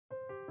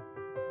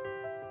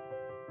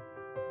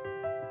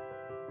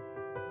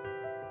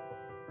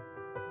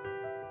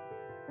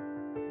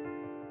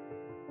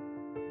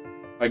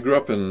I grew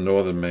up in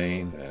northern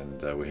Maine,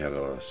 and we had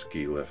a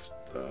ski lift.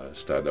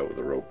 Started out with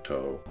a rope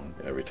tow.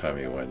 Every time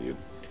you went, you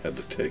had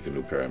to take a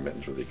new pair of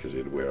mittens with you because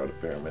you'd wear out a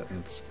pair of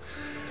mittens.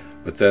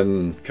 But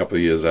then a couple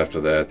of years after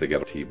that, they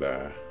got a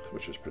T-bar,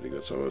 which was pretty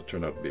good. So it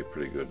turned out to be a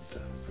pretty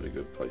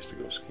good place to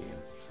go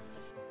skiing.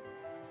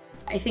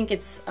 I think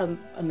it's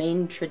a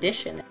Maine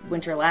tradition.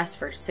 Winter lasts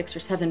for 6 or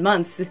 7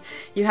 months.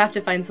 You have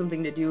to find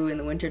something to do in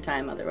the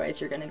wintertime, otherwise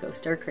you're going to go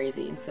stir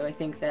crazy. And so I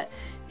think that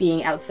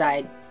being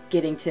outside,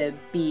 getting to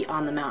be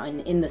on the mountain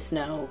in the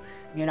snow,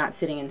 you're not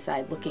sitting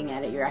inside looking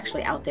at it, you're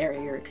actually out there,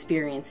 you're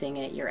experiencing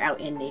it, you're out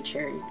in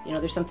nature. You know,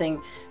 there's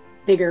something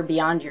bigger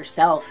beyond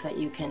yourself that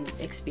you can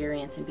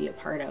experience and be a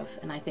part of.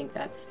 And I think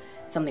that's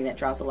something that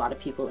draws a lot of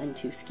people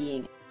into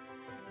skiing.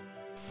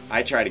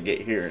 I try to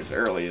get here as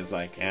early as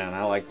I can.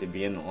 I like to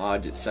be in the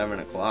lodge at 7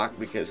 o'clock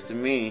because to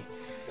me,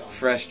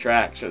 fresh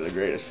tracks are the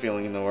greatest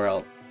feeling in the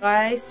world.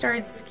 I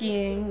started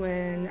skiing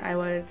when I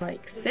was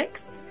like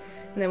 6,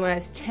 and then when I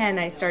was 10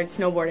 I started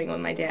snowboarding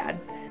with my dad.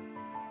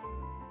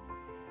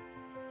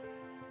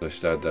 I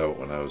started out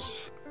when I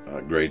was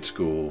grade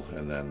school,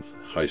 and then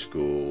high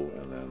school,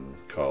 and then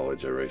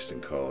college. I raced in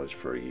college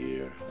for a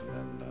year,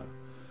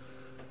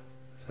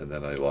 and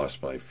then I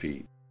lost my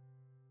feet.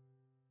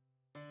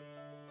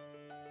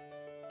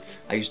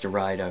 I used to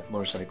ride a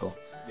motorcycle,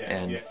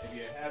 and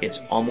it's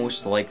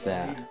almost like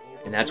that,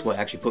 and that's what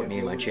actually put me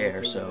in my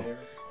chair, so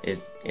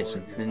it's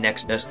the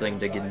next best thing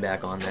to getting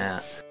back on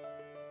that.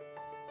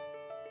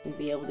 And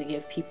be able to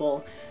give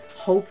people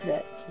hope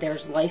that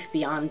there's life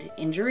beyond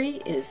injury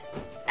is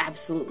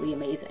absolutely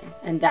amazing,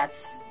 and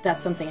that's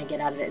something I get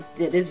out of it.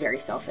 It is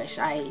very selfish.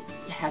 I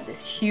have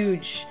this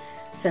huge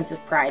sense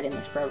of pride in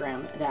this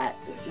program that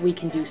we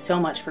can do so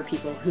much for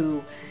people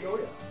who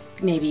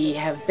maybe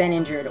have been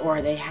injured,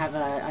 or they have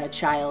a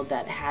child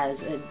that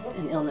has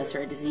an illness or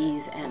a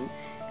disease, and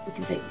we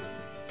can say,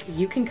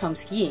 you can come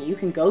skiing, you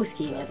can go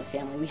skiing as a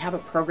family. We have a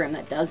program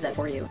that does that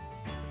for you.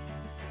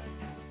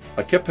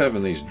 I kept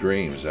having these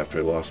dreams after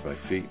I lost my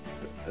feet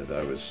that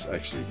I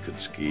actually could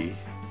ski.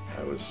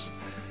 And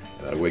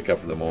I'd wake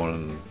up in the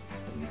morning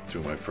and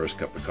through my first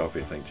cup of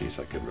coffee, I think, geez,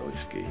 I could really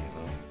ski, you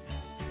know.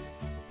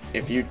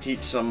 If you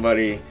teach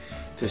somebody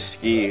to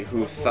ski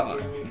who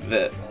thought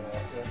that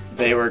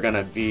they were going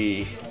to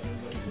be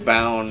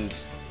bound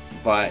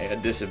by a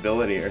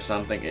disability or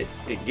something,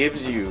 it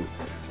gives you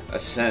a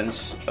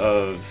sense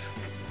of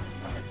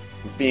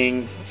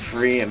being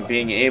free and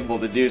being able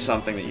to do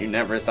something that you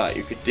never thought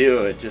you could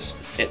do.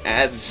 It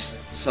adds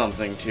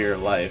something to your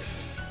life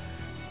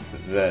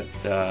that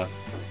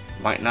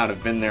might not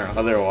have been there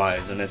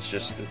otherwise, and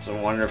it's a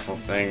wonderful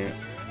thing.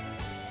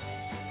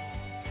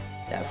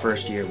 That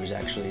first year was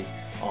actually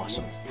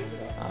awesome.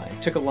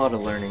 It took a lot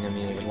of learning. I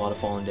mean, there was a lot of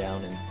falling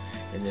down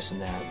and this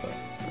and that, but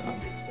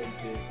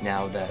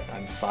now that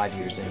I'm 5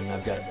 years in,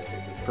 I've got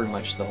pretty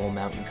much the whole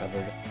mountain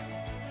covered.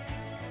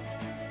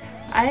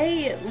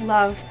 I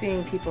love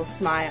seeing people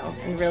smile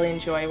and really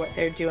enjoy what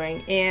they're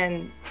doing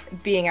and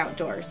being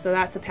outdoors. So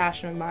that's a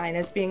passion of mine,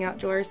 is being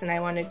outdoors, and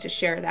I wanted to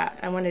share that.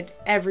 I wanted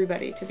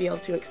everybody to be able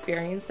to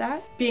experience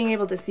that. Being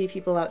able to see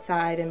people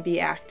outside and be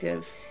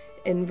active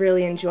and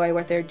really enjoy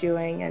what they're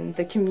doing, and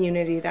the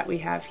community that we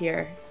have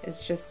here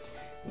has just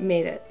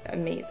made it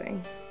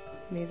amazing.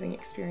 Amazing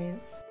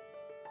experience.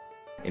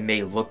 It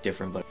may look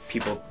different, but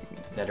people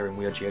that are in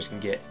wheelchairs can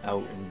get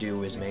out and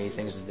do as many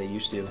things as they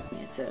used to.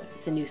 It's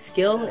a new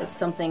skill. It's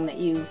something that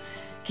you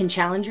can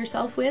challenge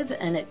yourself with,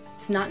 and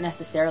it's not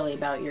necessarily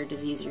about your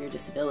disease or your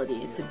disability.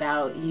 It's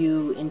about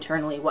you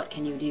internally. What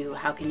can you do?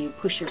 How can you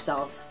push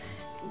yourself?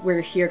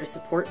 We're here to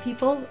support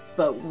people,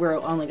 but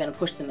we're only going to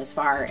push them as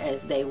far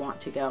as they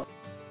want to go.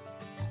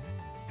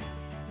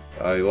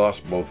 I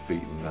lost both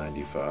feet in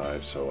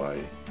 '95, so I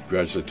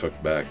gradually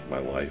took back my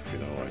life. You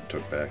know, I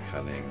took back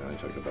hunting, I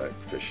took back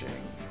fishing,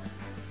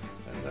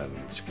 and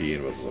then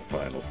skiing was the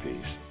final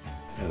piece.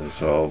 And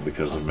it's all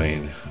because of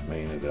Maine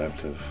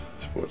Adaptive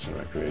Sports and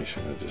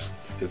Recreation.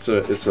 It's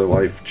a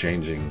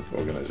life-changing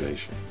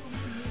organization.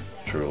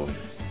 Truly,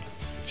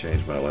 it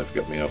changed my life,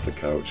 got me off the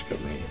couch, got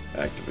me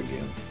active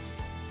again.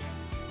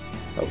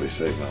 Probably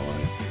saved my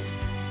life.